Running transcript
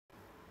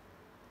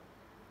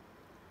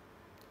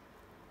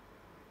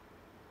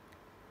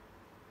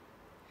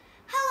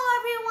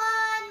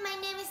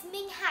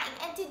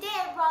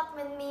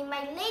with me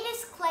my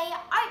latest clay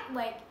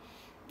artwork.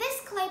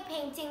 This clay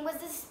painting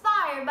was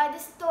inspired by the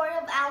story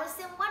of Alice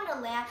in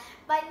Wonderland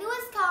by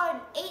Lewis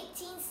Carroll in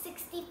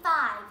 1865.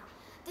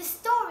 The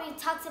story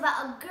talks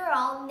about a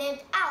girl named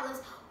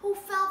Alice who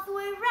fell through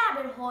a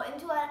rabbit hole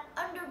into an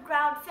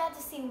underground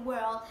fantasy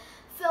world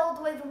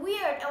filled with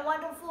weird and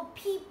wonderful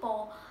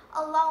people,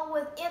 along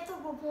with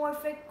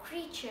anthropomorphic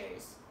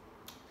creatures.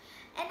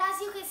 And as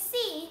you can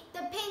see,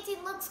 the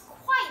painting looks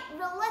quite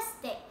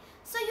realistic.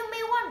 So you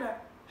may wonder,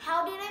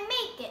 how did I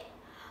make it?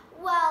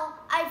 Well,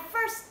 I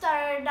first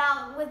started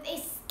out with a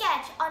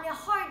sketch on a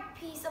hard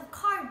piece of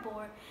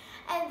cardboard,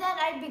 and then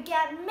I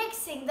began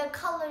mixing the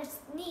colors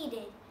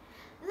needed.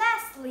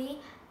 Lastly,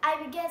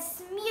 I began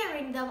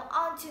smearing them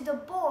onto the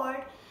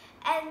board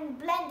and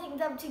blending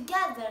them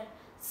together.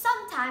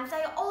 Sometimes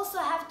I also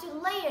have to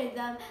layer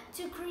them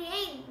to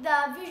create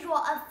the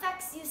visual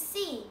effects you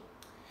see.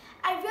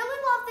 I really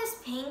love this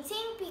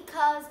painting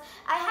because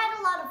I had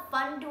a lot of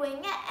fun doing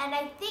it and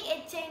I think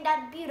it turned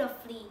out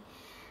beautifully.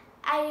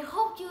 I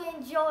hope you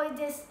enjoyed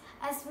this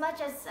as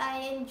much as I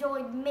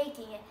enjoyed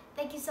making it.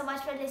 Thank you so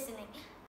much for listening.